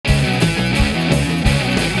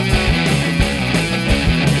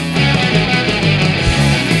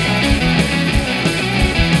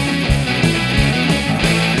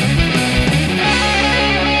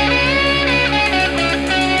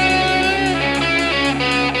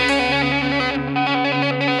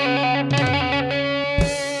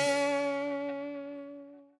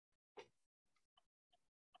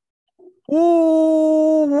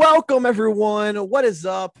Welcome, everyone. What is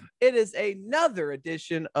up? It is another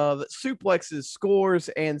edition of Suplexes, Scores,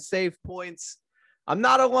 and Save Points. I'm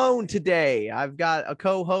not alone today. I've got a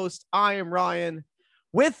co-host. I am Ryan.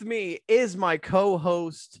 With me is my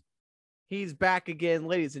co-host. He's back again,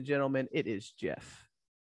 ladies and gentlemen. It is Jeff.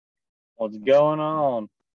 What's going on?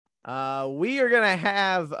 We are going to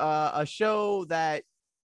have a show that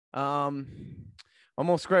I'm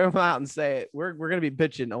going to scream out and say it. We're going to be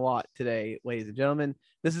bitching a lot today, ladies and gentlemen.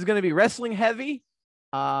 This is going to be wrestling heavy.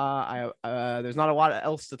 There's not a lot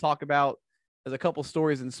else to talk about. There's a couple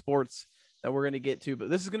stories in sports that we're going to get to,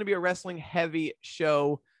 but this is going to be a wrestling heavy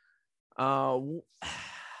show. So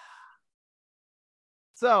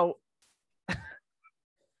I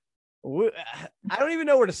don't even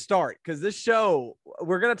know where to start because this show,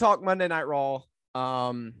 we're going to talk Monday Night Raw.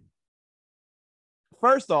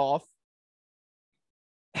 First off,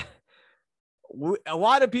 a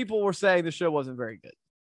lot of people were saying the show wasn't very good.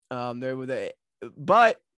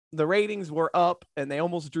 But the ratings were up and they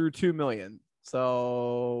almost drew 2 million.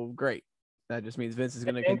 So great. That just means Vince is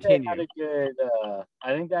going to continue. I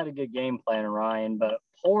think they had a good game plan, Ryan, but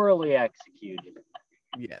poorly executed.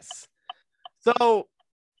 Yes. So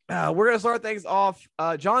we're going to start things off.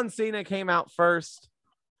 John Cena came out first.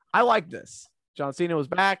 I like this. John Cena was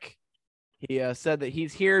back. He said that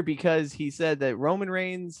he's here because he said that Roman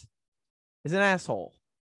Reigns is an asshole.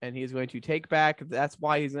 And he's going to take back. That's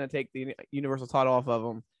why he's going to take the Universal title off of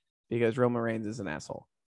him, because Roman Reigns is an asshole.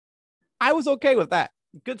 I was okay with that.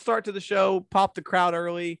 Good start to the show. Popped the crowd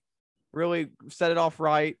early. Really set it off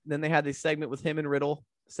right. Then they had this segment with him and Riddle.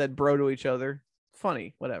 Said bro to each other.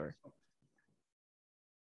 Funny. Whatever.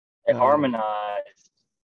 They harmonized.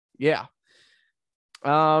 Yeah.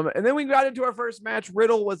 And then we got into our first match.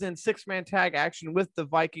 Riddle was in 6-man tag action with the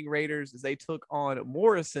Viking Raiders as they took on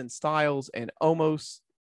Morrison, Styles, and Omos.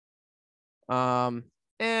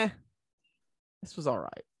 This was all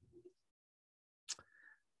right.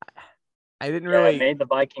 I didn't really. It made the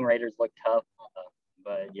Viking Raiders look tough,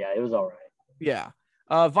 but yeah, it was all right. Yeah.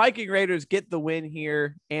 Viking Raiders get the win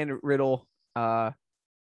here, and Riddle. They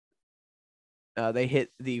hit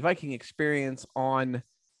the Viking Experience on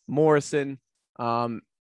Morrison.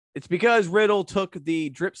 It's because Riddle took the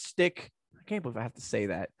drip stick. I can't believe I have to say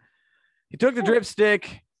that. He took the drip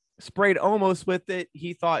stick, sprayed Omos with it.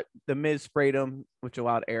 He thought the Miz sprayed him, which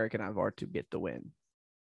allowed Eric and Ivar to get the win.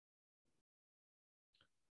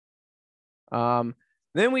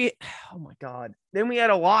 Then we had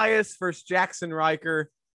Elias versus Jackson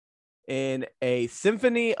Riker in a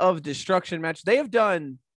Symphony of Destruction match. They have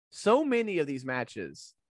done so many of these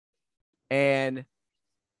matches, and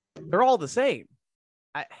they're all the same.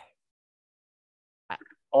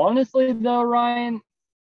 Honestly, though, Ryan,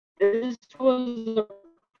 this was a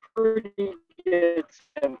pretty good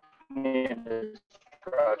Symphony of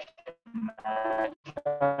Destruction match.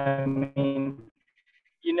 I mean,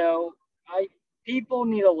 people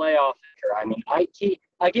need to lay off here. I mean, I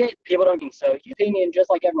get people don't think so. His opinion, just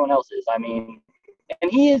like everyone else's. I mean,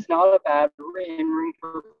 and he is not a bad in-ring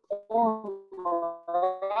performer.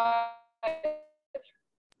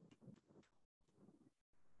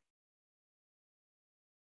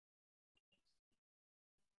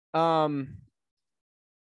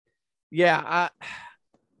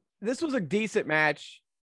 This was a decent match.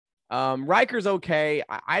 Riker's okay.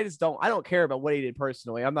 I don't care about what he did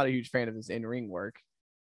personally. I'm not a huge fan of his in-ring work.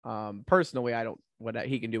 Personally,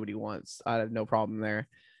 he can do what he wants. I have no problem there.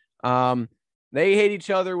 They hate each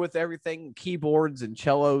other with everything, keyboards and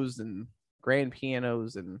cellos and grand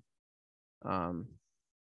pianos, and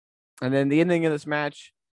then the ending of this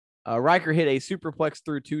match, Riker hit a superplex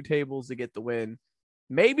through 2 tables to get the win.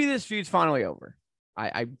 Maybe this feud's finally over.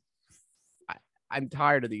 I'm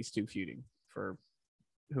tired of these two feuding for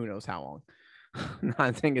who knows how long.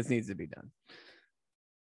 I think it needs to be done.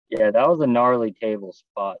 Yeah, that was a gnarly table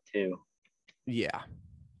spot too. Yeah.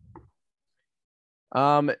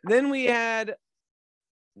 Then we had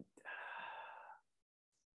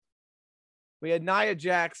Nia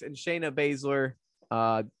Jax and Shayna Baszler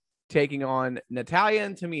taking on Natalya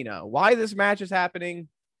and Tamina. Why this match is happening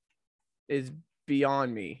is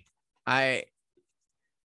beyond me. I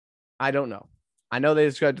don't know. I know they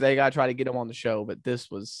got to try to get him on the show, but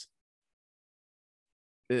this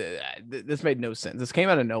made no sense. This came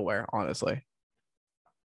out of nowhere, honestly.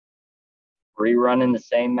 Rerunning the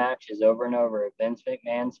same matches over and over, a Vince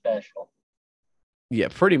McMahon special. Yeah,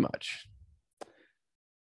 pretty much.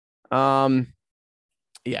 Yeah,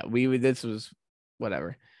 this was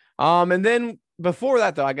whatever. And then before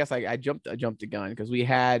that, though, I guess I jumped the gun because we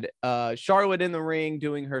had Charlotte in the ring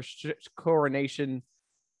doing her coronation.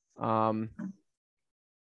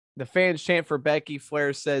 The fans chant for Becky.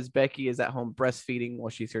 Flair says Becky is at home breastfeeding while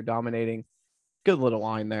she's here dominating. Good little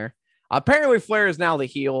line there. Apparently, Flair is now the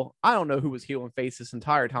heel. I don't know who was heel and face this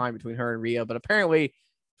entire time between her and Rhea, but apparently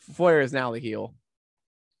Flair is now the heel.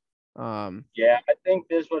 Yeah, I think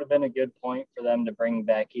this would have been a good point for them to bring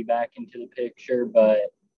Becky back into the picture, but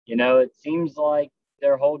it seems like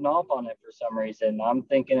they're holding off on it for some reason. I'm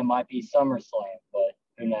thinking it might be SummerSlam, but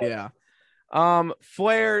who knows? Yeah.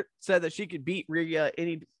 Flair said that she could beat Rhea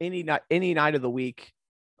any night of the week.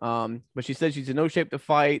 But she said she's in no shape to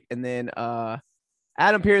fight. And then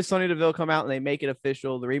Adam Pearce, Sonya Deville come out and they make it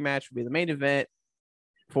official. The rematch will be the main event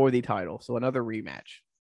for the title. So another rematch.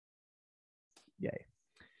 Yay.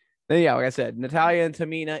 Then, yeah, like I said, Natalya and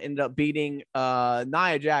Tamina ended up beating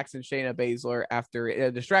Nia Jax and Shayna Baszler after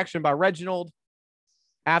a distraction by Reginald.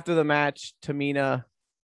 After the match, Nia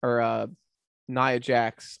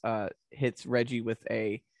Jax hits Reggie with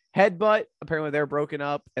a headbutt. Apparently, they're broken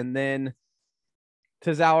up. And then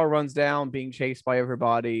Tozawa runs down, being chased by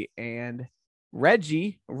everybody. And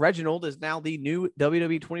Reginald, is now the new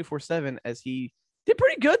WWE 24/7, as he did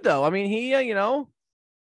pretty good, though. I mean, he, did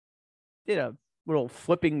a little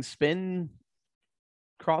flipping spin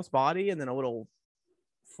crossbody and then a little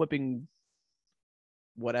flipping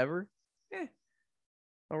whatever.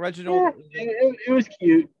 Reginald. Yeah, it was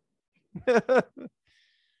cute.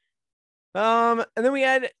 And then we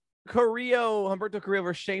had Humberto Carrillo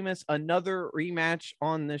versus Sheamus, another rematch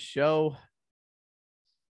on this show.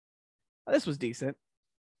 This was decent.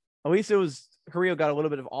 At least Carrillo got a little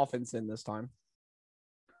bit of offense in this time.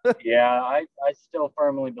 Yeah, I still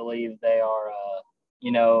firmly believe they are,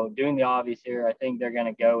 doing the obvious here. I think they're going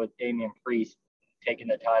to go with Damian Priest taking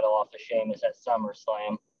the title off of Sheamus at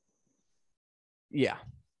SummerSlam. Yeah.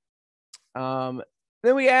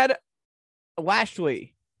 Then we had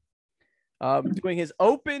Lashley doing his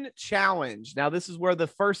open challenge. Now, this is where the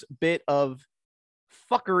first bit of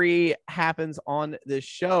fuckery happens on this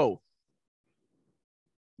show,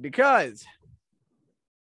 because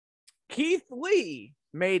Keith Lee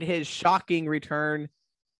made his shocking return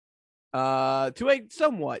to a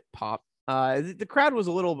somewhat pop. The crowd was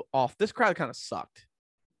a little off. This crowd kind of sucked.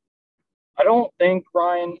 I don't think,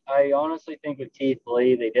 Ryan, I honestly think with Keith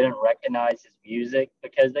Lee, they didn't recognize his music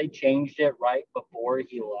because they changed it right before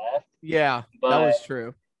he left. Yeah, that was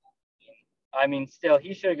true. I mean, still,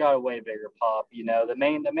 he should have got a way bigger pop.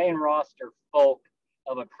 The main roster folk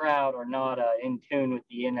of a crowd are not in tune with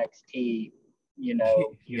the NXT,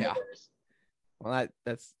 universe. Yeah. Well,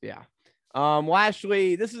 that's yeah.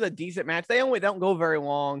 Lashley, this is a decent match. They don't go very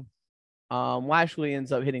long. Lashley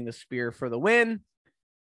ends up hitting the spear for the win.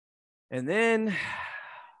 And then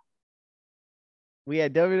we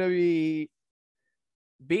had WWE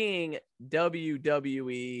being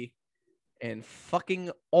WWE, and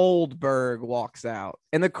fucking Oldberg walks out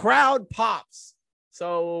and the crowd pops.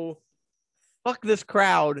 So fuck this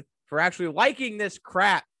crowd for actually liking this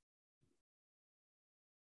crap.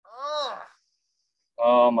 Ugh.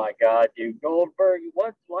 Oh my God, dude. Goldberg,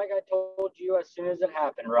 like I told you as soon as it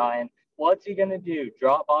happened, Ryan, what's he going to do?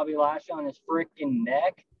 Drop Bobby Lashley on his freaking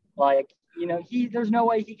neck? Like, there's no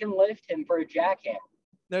way he can lift him for a jackhammer.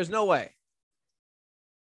 There's no way.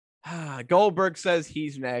 Goldberg says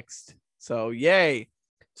he's next. So, yay.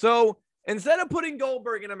 So, instead of putting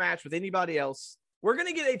Goldberg in a match with anybody else, we're going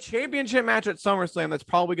to get a championship match at SummerSlam that's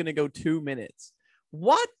probably going to go 2 minutes.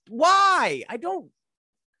 What? Why?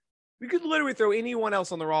 We could literally throw anyone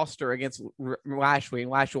else on the roster against Lashley,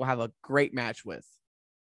 and Lashley will have a great match with.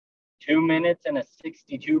 2 minutes and a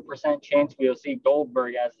 62% chance we'll see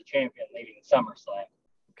Goldberg as the champion leaving SummerSlam.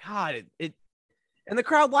 God, and the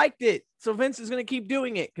crowd liked it. So Vince is going to keep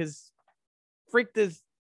doing it because freak this.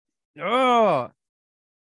 Oh,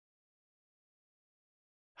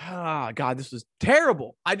 God, this was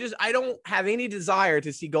terrible. I don't have any desire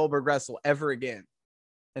to see Goldberg wrestle ever again.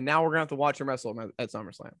 And now we're going to have to watch him wrestle at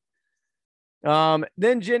SummerSlam.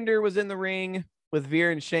 Then Jinder was in the ring with Veer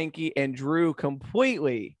and Shanky, and Drew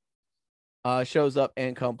completely shows up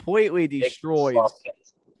and completely destroys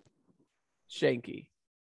Shanky.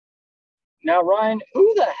 Now, Ryan,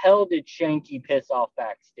 who the hell did Shanky piss off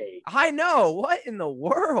backstage? I know. What in the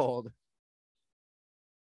world?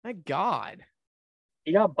 My God.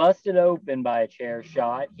 He got busted open by a chair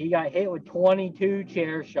shot. He got hit with 22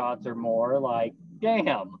 chair shots or more. Like,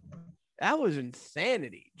 damn. That was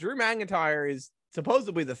insanity. Drew McIntyre is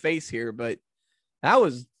supposedly the face here, but that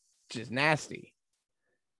was just nasty.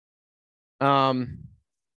 And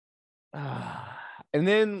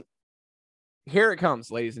then here it comes,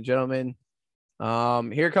 ladies and gentlemen.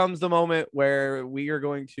 Here comes the moment where we are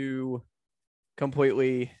going to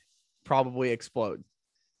completely probably explode,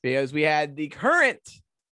 because we had the current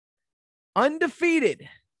undefeated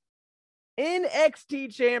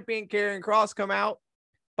NXT champion Karrion Kross come out,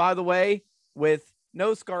 by the way, with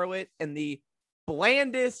no Scarlett and the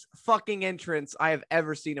blandest fucking entrance I have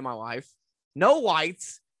ever seen in my life. No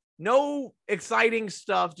lights, no exciting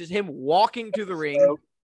stuff, just him walking to the ring.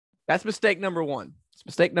 That's mistake number one. It's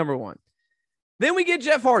mistake number one. Then we get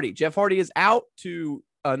Jeff Hardy. Jeff Hardy is out to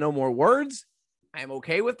No More Words. I am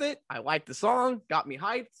okay with it. I like the song, got me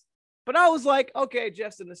hyped. But I was like, okay,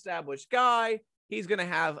 Jeff's an established guy. He's going to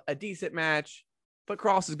have a decent match, but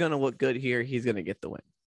Kross is going to look good here. He's going to get the win.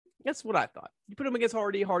 That's what I thought. You put him against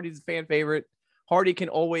Hardy. Hardy's a fan favorite. Hardy can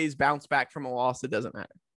always bounce back from a loss. It doesn't matter.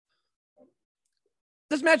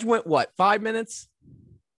 This match went, what, 5 minutes?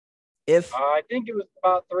 I think it was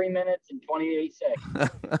about 3 minutes and 28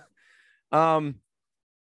 seconds.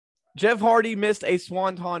 Jeff Hardy missed a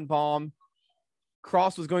swanton bomb.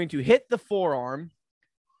 Kross was going to hit the forearm.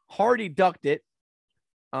 Hardy ducked it.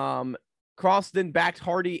 Kross then backed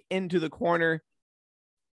Hardy into the corner.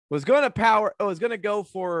 Was going to go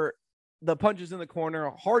for the punches in the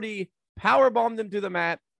corner. Hardy power bombed him to the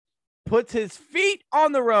mat, puts his feet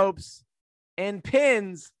on the ropes, and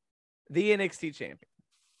pins the NXT champion.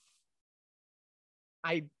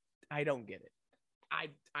 I don't get it.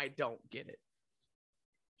 I don't get it.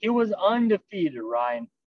 He was undefeated, Ryan.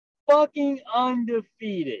 Fucking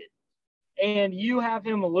undefeated. And you have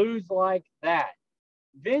him lose like that.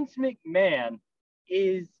 Vince McMahon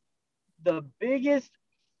is the biggest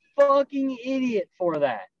fucking idiot for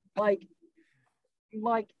that. Like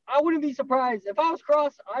I wouldn't be surprised if I was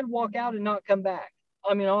Kross, I'd walk out and not come back.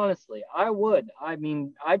 I mean, honestly, I would. I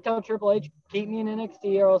mean, I'd tell Triple H, keep me in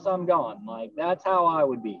NXT or else I'm gone. Like, that's how I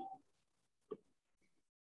would be.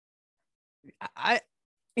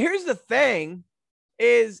 Here's the thing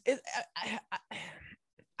is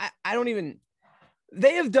I don't even,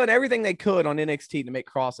 they have done everything they could on NXT to make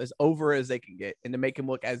Kross as over as they can get and to make him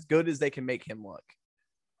look as good as they can make him look.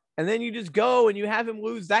 And then you just go and you have him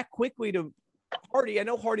lose that quickly to Hardy. I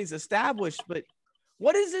know Hardy's established, but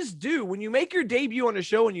what does this do when you make your debut on a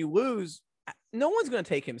show and you lose? No one's going to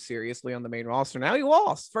take him seriously on the main roster. Now he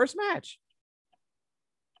lost first match.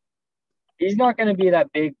 He's not going to be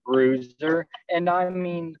that big bruiser. And I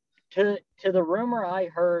mean, to the rumor I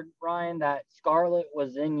heard, Ryan, that Scarlett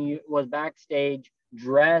was backstage,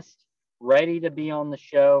 dressed, ready to be on the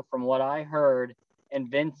show. From what I heard, and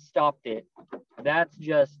Vince stopped it. That's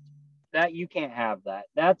just that you can't have that.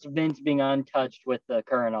 That's Vince being untouched with the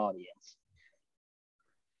current audience.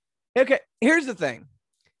 Okay, here's the thing.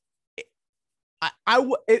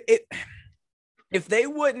 If they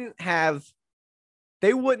wouldn't have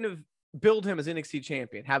billed him as NXT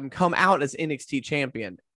champion, have him come out as NXT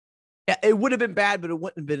champion, it would have been bad, but it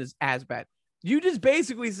wouldn't have been as bad. You just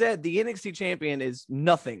basically said the NXT champion is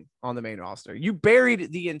nothing on the main roster. You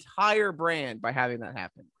buried the entire brand by having that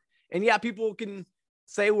happen. And yeah, people can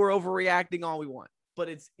say we're overreacting all we want, but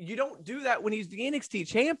you don't do that when he's the NXT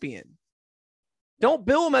champion. Don't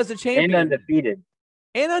bill him as a champion.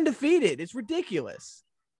 And undefeated. It's ridiculous.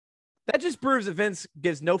 That just proves that Vince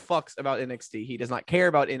gives no fucks about NXT. He does not care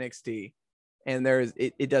about NXT. And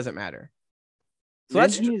it doesn't matter. So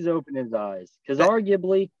Vince needs to open his eyes. Because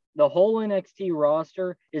arguably, the whole NXT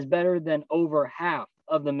roster is better than over half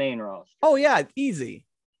of the main roster. Oh, yeah. Easy.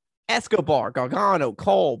 Escobar, Gargano,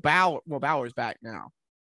 Cole, Bauer. Well, Bauer's back now.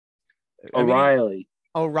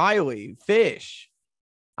 O'Reilly, Fish.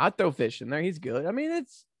 I'd throw Fish in there. He's good. I mean,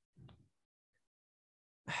 it's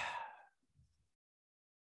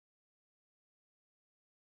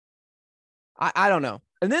I don't know.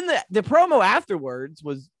 And then the promo afterwards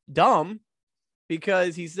was dumb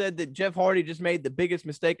because he said that Jeff Hardy just made the biggest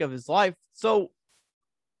mistake of his life. So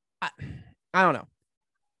I don't know.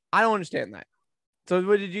 I don't understand that. So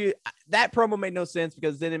that promo made no sense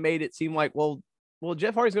because then it made it seem like, well,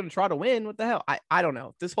 Jeff Hardy's going to try to win. What the hell? I don't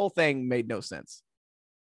know. This whole thing made no sense.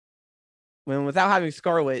 When without having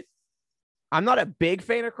Scarlett, I'm not a big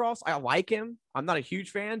fan of Kross. I like him. I'm not a huge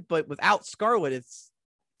fan, but without Scarlett,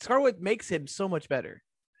 Scarlett makes him so much better.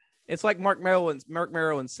 It's like Mark Merrow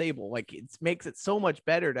and Sable. Like it makes it so much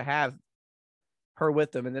better to have her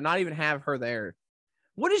with them and to not even have her there.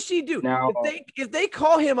 What does she do? Now, if they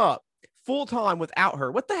call him up full time without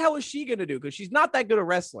her, what the hell is she going to do? Because she's not that good a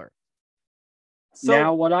wrestler. So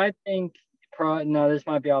now, what I think, this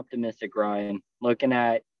might be optimistic, Ryan. Looking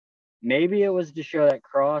at maybe it was to show that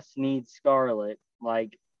Kross needs Scarlett,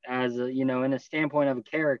 like as a, in a standpoint of a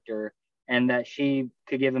character, and that she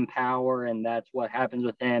could give him power, and that's what happens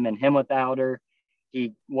with him. And him without her,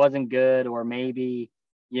 he wasn't good, or maybe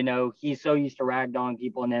he's so used to ragdolling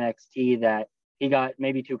people in NXT that he got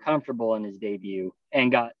maybe too comfortable in his debut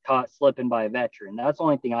and got caught slipping by a veteran. That's the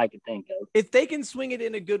only thing I could think of. If they can swing it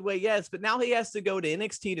in a good way, yes. But now he has to go to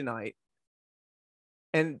NXT tonight,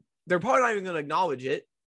 and they're probably not even going to acknowledge it.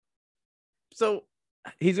 So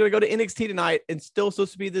he's going to go to NXT tonight and still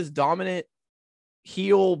supposed to be this dominant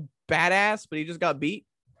heel badass, but he just got beat.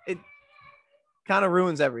 It kind of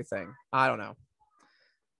ruins everything. I don't know.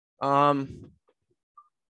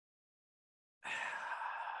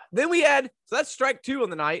 Then we had, so that's strike 2 on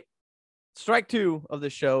the night. Strike 2 of the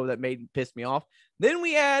show that pissed me off. Then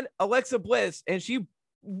we had Alexa Bliss, and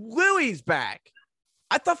Lily's back.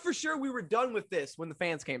 I thought for sure we were done with this when the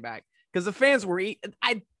fans came back, because the fans were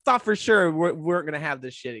I thought for sure we weren't going to have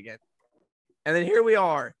this shit again. And then here we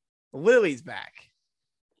are. Lily's back.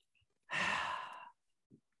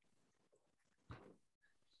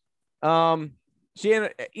 She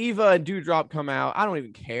and Eva and Doudrop come out. I don't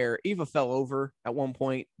even care. Eva fell over at one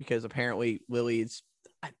point because apparently Lily is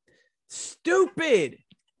stupid.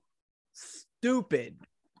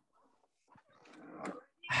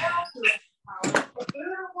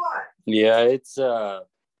 Yeah, it's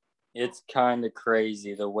kind of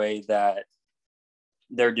crazy the way that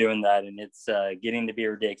they're doing that, and it's getting to be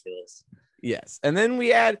ridiculous. Yes, and then we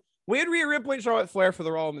had Rhea Ripley and Charlotte Flair for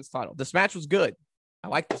the Raw Women's title. This match was good. I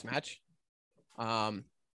like this match.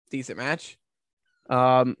 Decent match.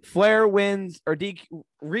 Flair wins, or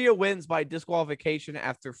Rhea wins by disqualification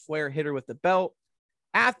after Flair hit her with the belt.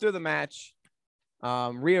 After the match,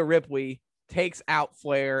 Rhea Ripley takes out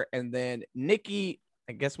Flair, and then Nikki,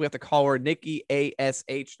 I guess we have to call her Nikki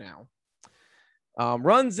ASH now,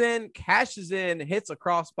 runs in, cashes in, hits a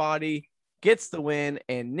crossbody, gets the win,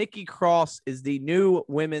 and Nikki Cross is the new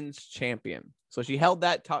women's champion. So she held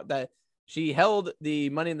she held the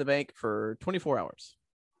Money in the Bank for 24 hours.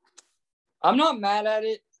 I'm not mad at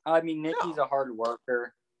it. I mean, Nikki's a hard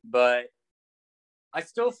worker, but I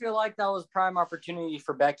still feel like that was prime opportunity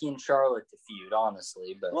for Becky and Charlotte to feud,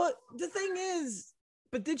 honestly. But well, the thing is,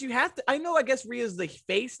 but did you have to? I know, I guess Rhea's the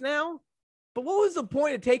face now, but what was the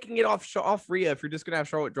point of taking it off Rhea if you're just gonna have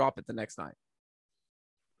Charlotte drop it the next night?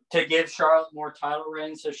 To give Charlotte more title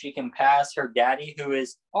reigns so she can pass her daddy, who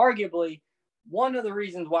is arguably one of the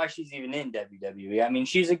reasons why she's even in WWE. I mean,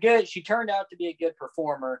 she turned out to be a good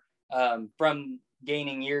performer from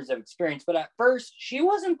gaining years of experience, but at first she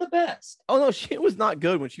wasn't the best. Oh no, she was not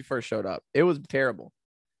good when she first showed up. It was terrible.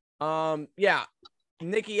 Yeah,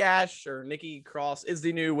 Nikki Ash or Nikki Cross is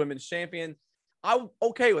the new women's champion. I'm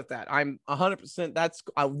okay with that. I'm 100%. That's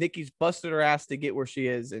Nikki's busted her ass to get where she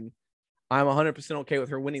is, and I'm 100% okay with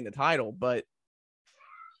her winning the title. But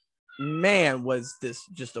man, was this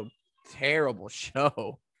just a terrible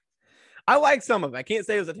show. I like some of it. I can't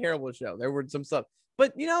say it was a terrible show. There were some stuff,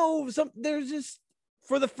 but there's just,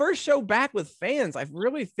 for the first show back with fans, I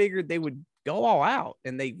really figured they would go all out,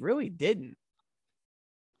 and they really didn't.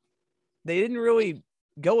 They didn't really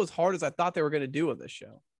go as hard as I thought they were going to do on this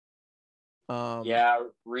show. Yeah,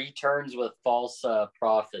 returns with false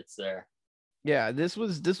profits there. Yeah, this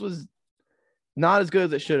was not as good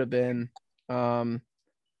as it should have been.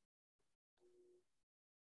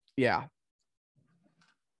 Yeah.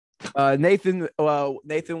 Nathan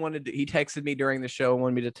he texted me during the show and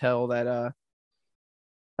wanted me to tell that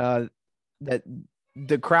that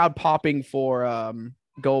the crowd popping for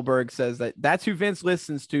Goldberg says that's who Vince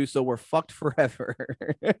listens to, so we're fucked forever.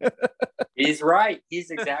 He's right.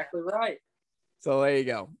 He's exactly right. So there you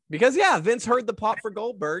go. Because Vince heard the pop for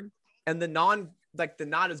Goldberg and the not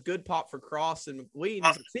as good pop for Cross and Lee. And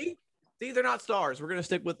he's like, see, they're not stars. We're gonna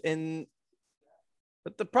stick with in.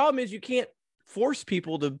 But the problem is you can't force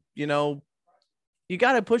people to, you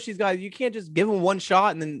got to push these guys. You can't just give them one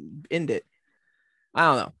shot and then end it. I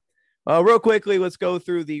don't know. Real quickly, let's go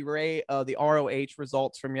through the ROH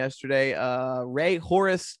results from yesterday. Ray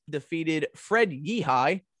Horace defeated Fred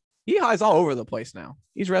Yehi. Yehi's all over the place now.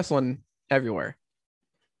 He's wrestling everywhere.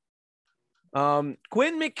 Quinn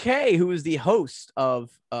McKay, who is the host of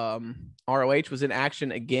ROH, was in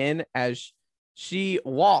action again as she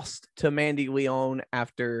lost to Mandy Leon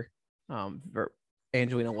after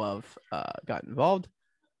Angelina Love got involved.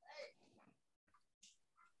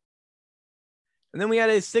 And then we had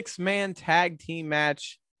a 6-man tag team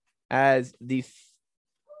match as the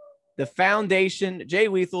Foundation, Jay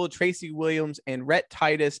Lethal, Tracy Williams, and Rhett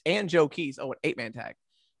Titus, and Joe Keys, an 8-man tag,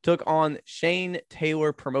 took on Shane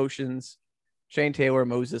Taylor Promotions, Shane Taylor,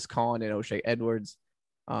 Moses Khan, and O'Shea Edwards.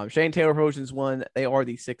 Shane Taylor Promotions won. They are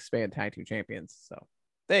the 6-man tag team champions. So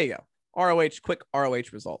there you go. Quick ROH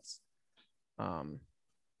results. Raw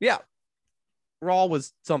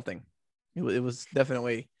was something. It was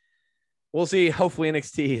definitely. We'll see. Hopefully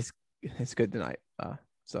NXT is good tonight.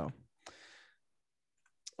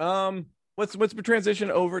 Let's transition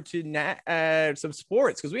over to some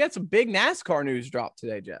sports because we had some big NASCAR news drop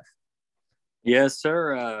today, Jeff. Yes,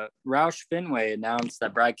 sir. Roush Fenway announced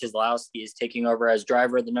that Brad Keselowski is taking over as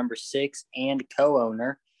driver of the number 6 and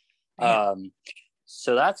co-owner.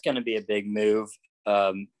 So that's going to be a big move.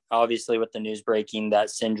 Obviously, with the news breaking that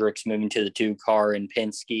Cindric's moving to the 2 car and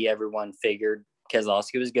Penske, everyone figured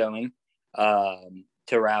Keselowski was going to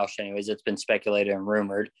Roush. Anyways, it's been speculated and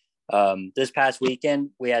rumored. This past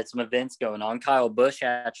weekend, we had some events going on. Kyle Busch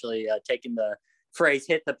actually taking the phrase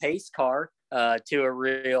 "hit the pace car" to a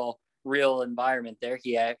real environment there.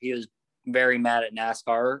 He was very mad at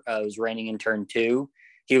NASCAR. It was raining in turn 2.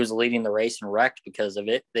 He was leading the race and wrecked because of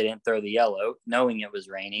it. They didn't throw the yellow, knowing it was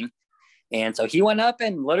raining. And so he went up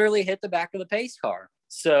and literally hit the back of the pace car.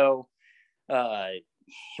 So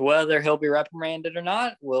whether he'll be reprimanded or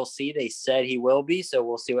not, we'll see. They said he will be, so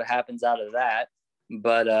we'll see what happens out of that.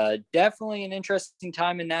 But definitely an interesting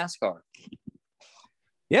time in NASCAR.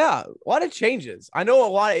 Yeah, a lot of changes. I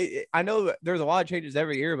know there's a lot of changes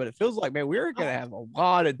every year, but it feels like, man, we're gonna have a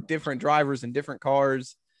lot of different drivers and different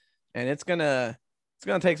cars, and it's gonna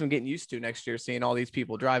take some getting used to next year, seeing all these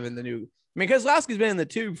people driving the new. I mean, Keselowski's been in the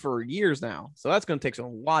tube for years now, so that's gonna take a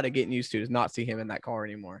lot of getting used to not see him in that car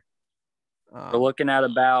anymore. We're looking at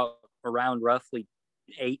around roughly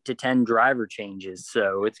 8 to 10 driver changes,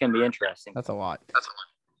 so it's gonna be interesting. That's a lot.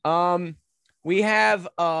 We have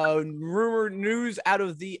rumored news out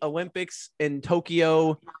of the Olympics in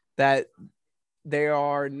Tokyo that they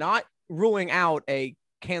are not ruling out a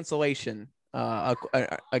cancellation, a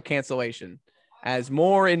cancellation, as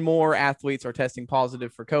more and more athletes are testing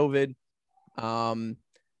positive for COVID.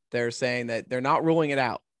 They're saying that they're not ruling it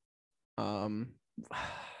out.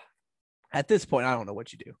 At this point, I don't know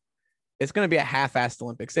what you do. It's going to be a half-assed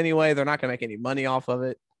Olympics anyway. They're not going to make any money off of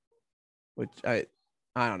it, which I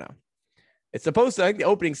don't know. It's supposed to, I think the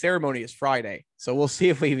opening ceremony is Friday. So we'll see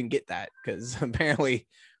if we even get that, because apparently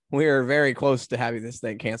we are very close to having this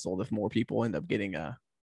thing canceled if more people end up getting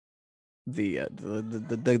the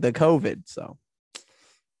COVID. So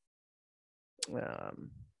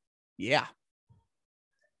yeah.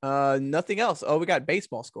 Nothing else. Oh, we got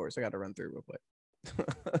baseball scores. I got to run through real quick.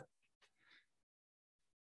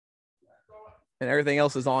 And everything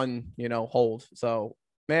else is on, hold. So,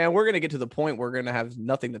 man, we're going to get to the point where we're going to have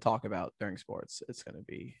nothing to talk about during sports. It's going to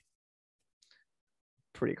be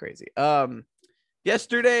pretty crazy.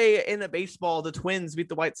 Yesterday in the baseball, the Twins beat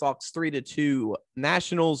the White Sox 3-2.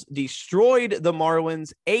 Nationals destroyed the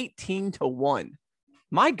Marlins 18-1.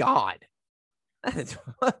 My God.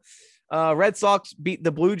 Red Sox beat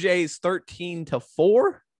the Blue Jays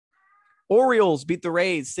 13-4. Orioles beat the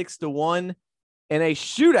Rays 6-1. In a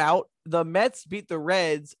shootout, the Mets beat the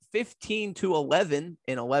Reds 15-11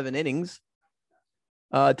 in 11 innings.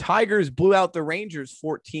 Tigers blew out the Rangers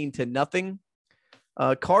 14-0.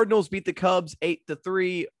 Cardinals beat the Cubs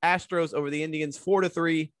 8-3. Astros over the Indians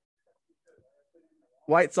 4-3.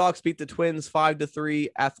 White Sox beat the Twins 5-3.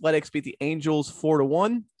 Athletics beat the Angels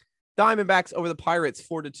 4-1. Diamondbacks over the Pirates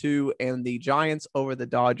 4-2, and the Giants over the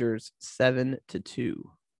Dodgers 7-2.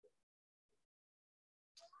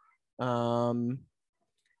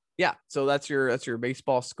 Yeah, so that's your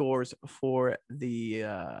baseball scores for the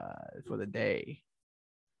day.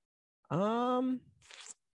 Don't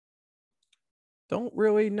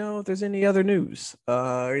really know if there's any other news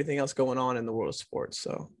or anything else going on in the world of sports.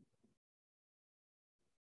 So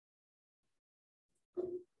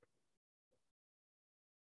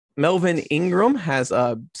Melvin Ingram has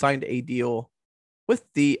signed a deal with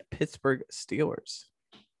the Pittsburgh Steelers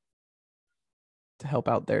to help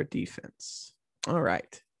out their defense. All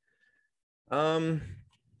right. And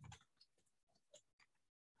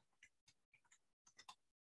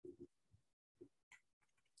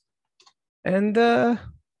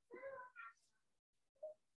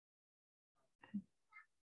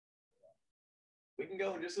we can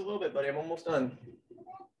go in just a little bit, buddy. I'm almost done.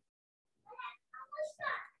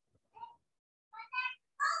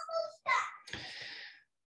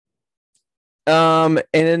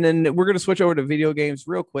 And then we're gonna switch over to video games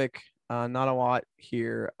real quick. Not a lot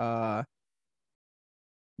here.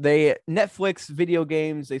 They Netflix video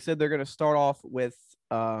games. They said they're gonna start off with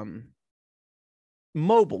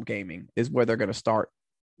mobile gaming is where they're gonna start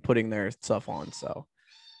putting their stuff on. So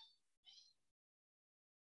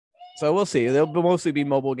we'll see. They'll mostly be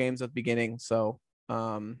mobile games at the beginning. So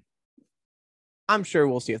I'm sure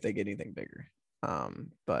we'll see if they get anything bigger.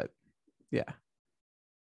 But yeah.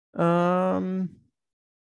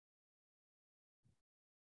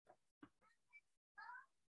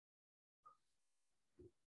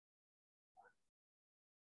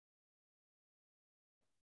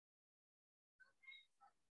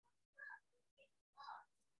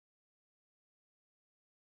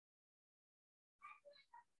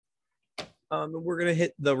 We're gonna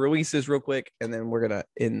hit the releases real quick, and then we're gonna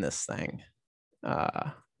end this thing.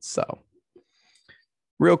 So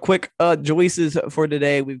real quick, releases for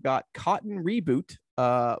today. We've got Cotton Reboot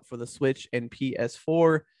for the Switch and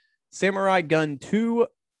PS4, Samurai Gun 2,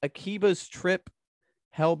 Akiba's Trip,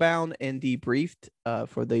 Hellbound, and Debriefed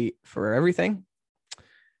for everything.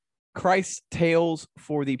 Christ Tales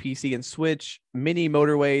for the PC and Switch, Mini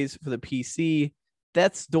Motorways for the PC,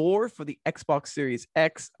 Death's Door for the Xbox Series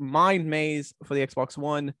X, Mind Maze for the Xbox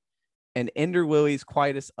One, and Ender Willie's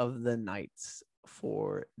Quietest of the Nights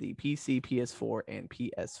for the PC, PS4, and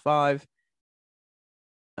PS5.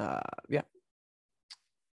 Yeah.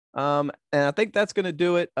 And I think that's going to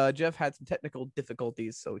do it. Jeff had some technical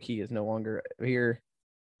difficulties, so he is no longer here.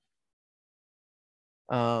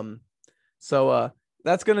 So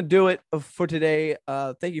that's going to do it for today.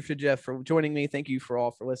 Thank you for Jeff for joining me. Thank you for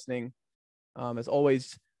all for listening. As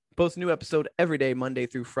always, post a new episode every day, Monday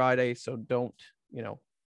through Friday. So don't,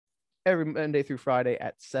 every Monday through Friday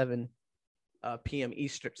at 7 p.m.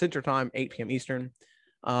 Eastern Central Time, 8 p.m. Eastern.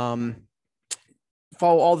 Follow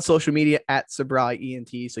all the social media at Sabrai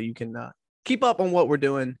ENT so you can keep up on what we're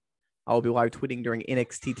doing. I will be live tweeting during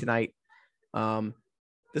NXT tonight.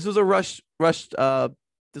 This was a rushed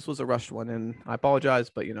one, and I apologize,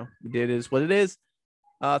 but it is what it is.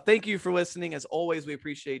 Thank you for listening. As always, we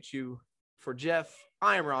appreciate you. For Jeff,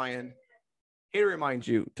 I am Ryan, here to remind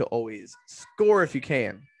you to always score if you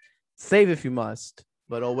can, save if you must,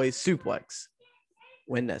 but always suplex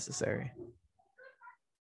when necessary.